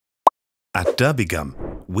At Derbigum,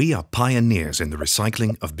 we are pioneers in the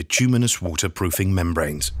recycling of bituminous waterproofing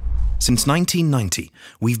membranes. Since 1990,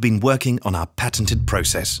 we've been working on our patented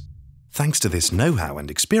process. Thanks to this know-how and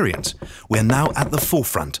experience, we're now at the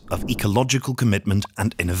forefront of ecological commitment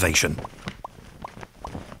and innovation.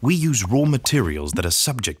 We use raw materials that are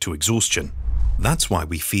subject to exhaustion. That's why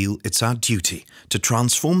we feel it's our duty to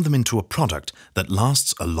transform them into a product that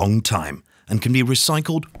lasts a long time and can be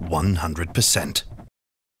recycled 100%.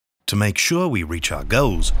 To make sure we reach our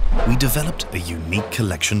goals, we developed a unique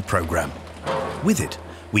collection program. With it,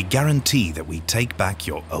 we guarantee that we take back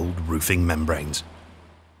your old roofing membranes.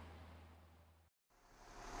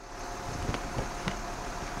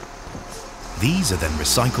 These are then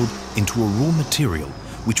recycled into a raw material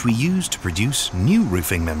which we use to produce new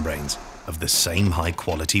roofing membranes of the same high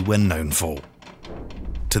quality we're known for.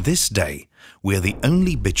 To this day, we're the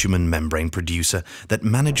only bitumen membrane producer that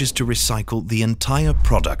manages to recycle the entire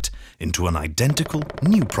product into an identical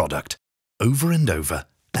new product over and over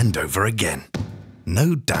and over again.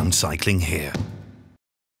 No downcycling here.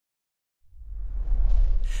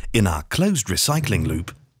 In our closed recycling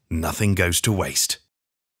loop, nothing goes to waste.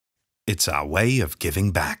 It's our way of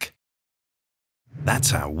giving back.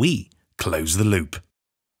 That's how we close the loop.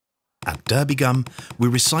 At Derbigum, we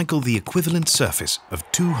recycle the equivalent surface of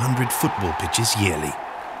 200 football pitches yearly,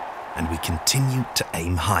 and we continue to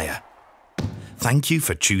aim higher. Thank you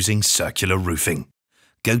for choosing circular roofing.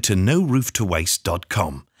 Go to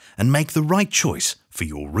noroof2waste.com and make the right choice for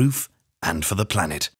your roof and for the planet.